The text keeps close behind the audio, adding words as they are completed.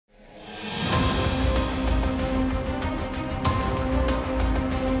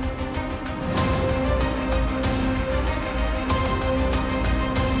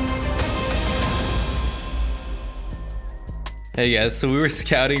Hey guys, so we were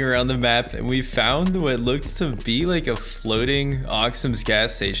scouting around the map and we found what looks to be like a floating Oxum's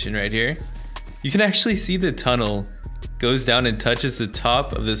gas station right here. You can actually see the tunnel goes down and touches the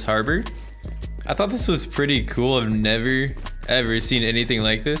top of this harbor. I thought this was pretty cool. I've never ever seen anything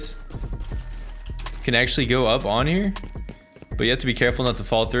like this. You can actually go up on here, but you have to be careful not to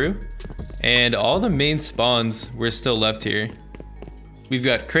fall through. And all the main spawns were still left here. We've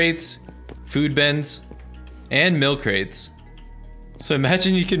got crates, food bins, and milk crates. So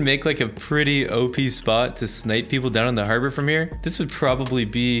imagine you could make like a pretty OP spot to snipe people down in the harbor from here. This would probably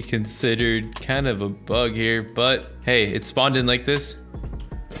be considered kind of a bug here, but hey, it spawned in like this.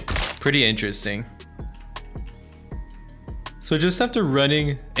 Pretty interesting. So just after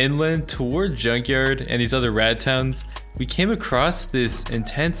running inland toward Junkyard and these other rad towns, we came across this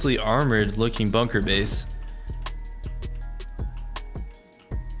intensely armored looking bunker base.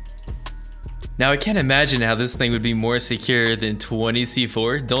 Now I can't imagine how this thing would be more secure than 20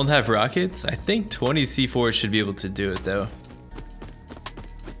 C4. Don't have rockets? I think 20 C4 should be able to do it though.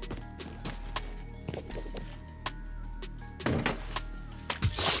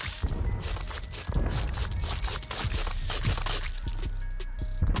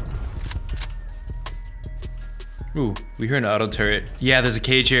 Ooh, we hear an auto turret. Yeah, there's a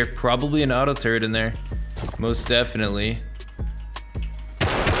cage here. Probably an auto turret in there. Most definitely.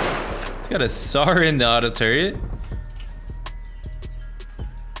 Got a SAR in the auto turret.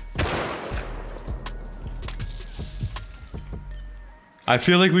 I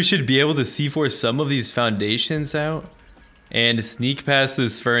feel like we should be able to C4 some of these foundations out and sneak past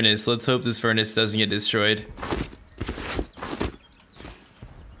this furnace. Let's hope this furnace doesn't get destroyed.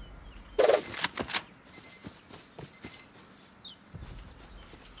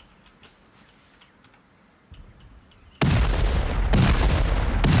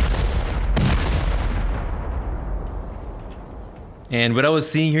 And what I was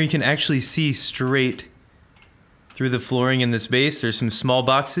seeing here, you can actually see straight through the flooring in this base. There's some small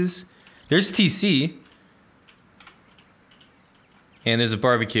boxes. There's TC. And there's a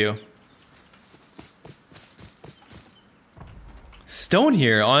barbecue. Stone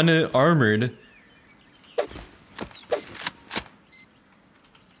here on armored.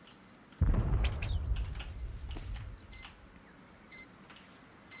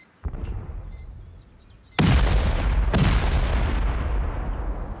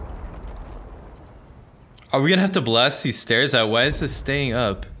 Are we gonna have to blast these stairs out? Why is this staying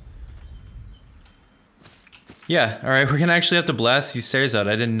up? Yeah, alright, we're gonna actually have to blast these stairs out.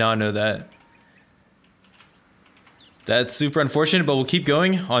 I did not know that. That's super unfortunate, but we'll keep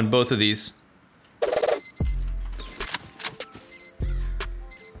going on both of these.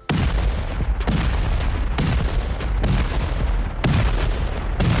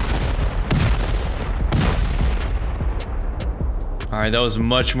 Alright, that was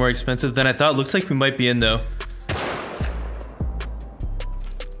much more expensive than I thought. Looks like we might be in though.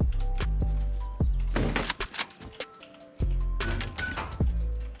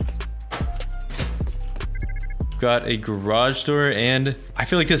 Got a garage door, and I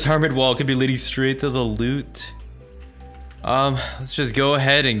feel like this armored wall could be leading straight to the loot. Let's just go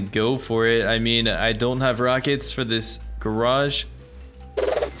ahead and go for it. I mean, I don't have rockets for this garage.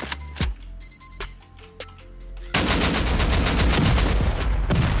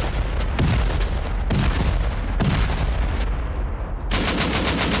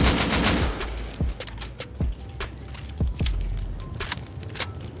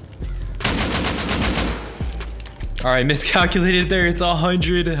 Alright, miscalculated there. It's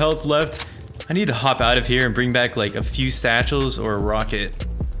 100 health left. I need to hop out of here and bring back like a few satchels or a rocket.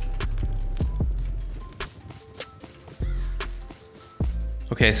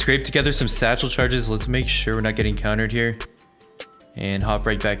 Okay, scrape together some satchel charges. Let's make sure we're not getting countered here. And hop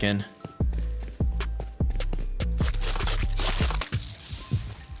right back in.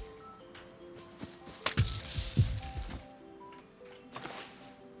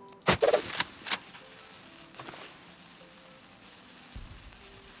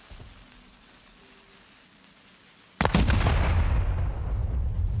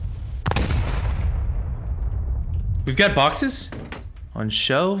 We've got boxes on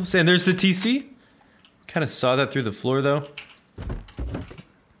shelves, and there's the TC. Kind of saw that through the floor though.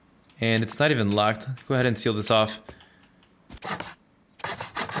 And it's not even locked. Go ahead and seal this off.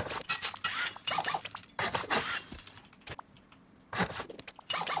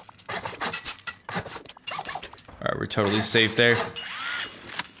 Alright, we're totally safe there.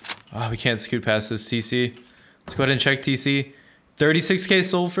 Oh, we can't scoot past this TC. Let's go ahead and check TC. 36k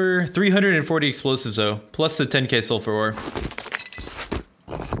sulfur, 340 explosives though, plus the 10k sulfur ore.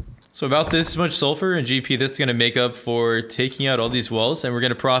 So So about this much sulfur and GP, that's going to make up for taking out all these walls, and we're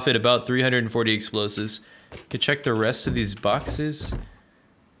going to profit about 340 explosives. You can check the rest of these boxes.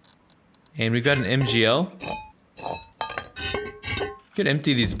 And we've got an MGL. You could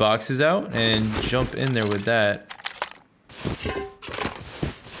empty these boxes out and jump in there with that.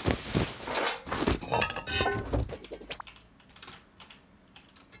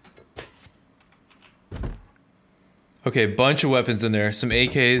 Okay, bunch of weapons in there. Some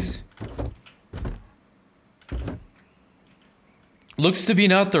AKs. Looks to be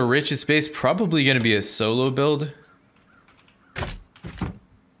not the richest base. Probably going to be a solo build.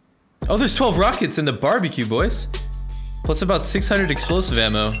 Oh, there's 12 rockets in the barbecue, boys. Plus about 600 explosive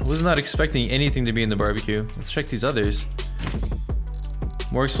ammo. Was not expecting anything to be in the barbecue. Let's check these others.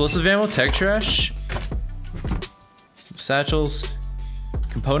 More explosive ammo, tech trash. Some satchels.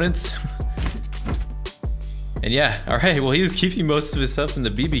 Components. And yeah, alright, well he was keeping most of his stuff in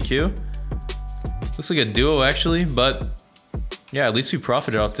the BBQ. Looks like a duo actually, but yeah, at least we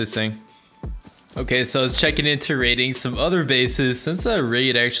profited off this thing. Okay, so I was checking into raiding some other bases since that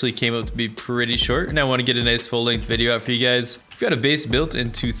raid actually came up to be pretty short, and I want to get a nice full-length video out for you guys. We've got a base built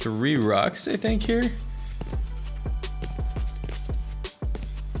into 3 rocks, I think, here.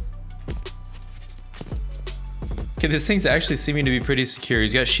 Okay, this thing's actually seeming to be pretty secure.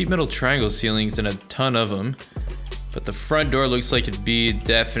 He's got sheet metal triangle ceilings and a ton of them. But the front door looks like it'd be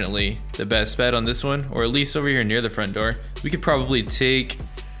definitely the best bet on this one, or at least over here near the front door. We could probably take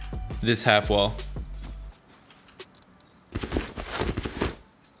this half wall.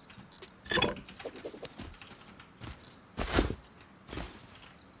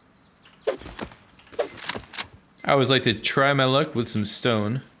 I always like to try my luck with some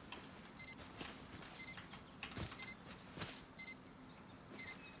stone.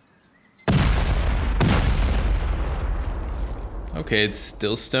 Okay, it's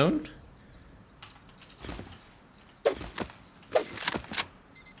still stone.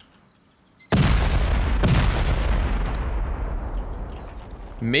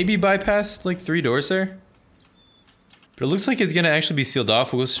 Maybe bypassed like 3 doors there. But it looks like it's gonna actually be sealed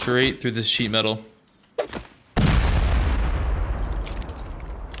off. We'll go straight through this sheet metal.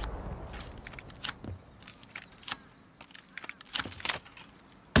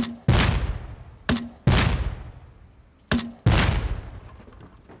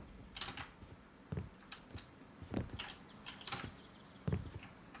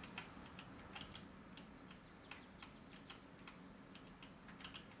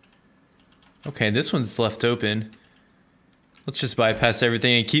 Okay, this one's left open. Let's just bypass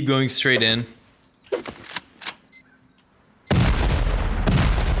everything and keep going straight in.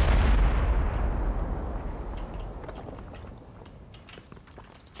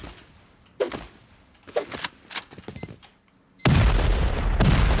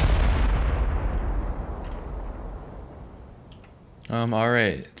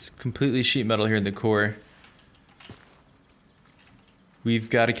 Alright, it's completely sheet metal here in the core. We've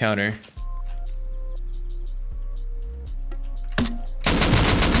got a counter.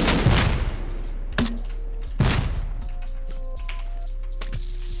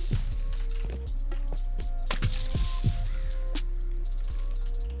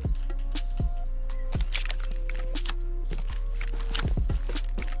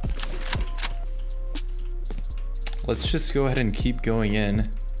 Let's just go ahead and keep going in.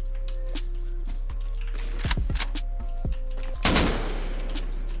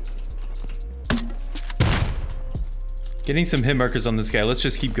 Getting some hit markers on this guy. Let's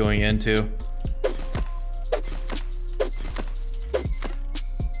just keep going in too.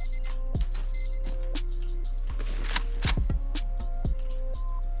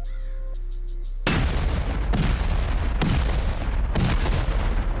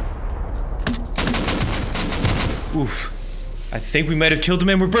 Oof. I think we might have killed him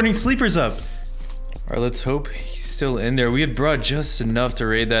and we're burning sleepers up. Alright, let's hope he's still in there. We had brought just enough to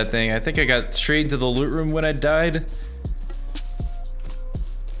raid that thing. I think I got straight into the loot room when I died.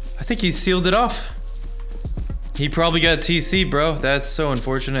 I think he sealed it off. He probably got TC, bro. That's so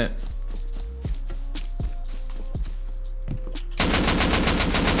unfortunate.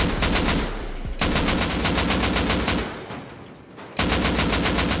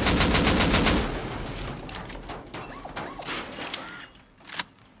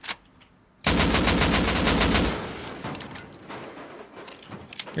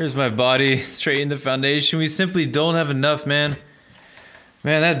 Here's my body, straight in the foundation. We simply don't have enough, man.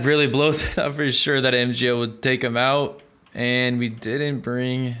 Man, that really blows. I thought for sure that MGO would take him out. And we didn't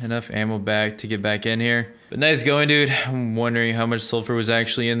bring enough ammo back to get back in here. But nice going, dude. I'm wondering how much sulfur was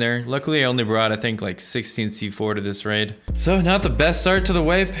actually in there. Luckily, I only brought, I think, like 16 C4 to this raid. So not the best start to the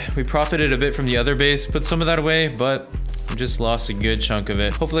wipe. We profited a bit from the other base, put some of that away, but we just lost a good chunk of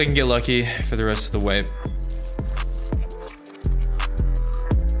it. Hopefully I can get lucky for the rest of the wipe.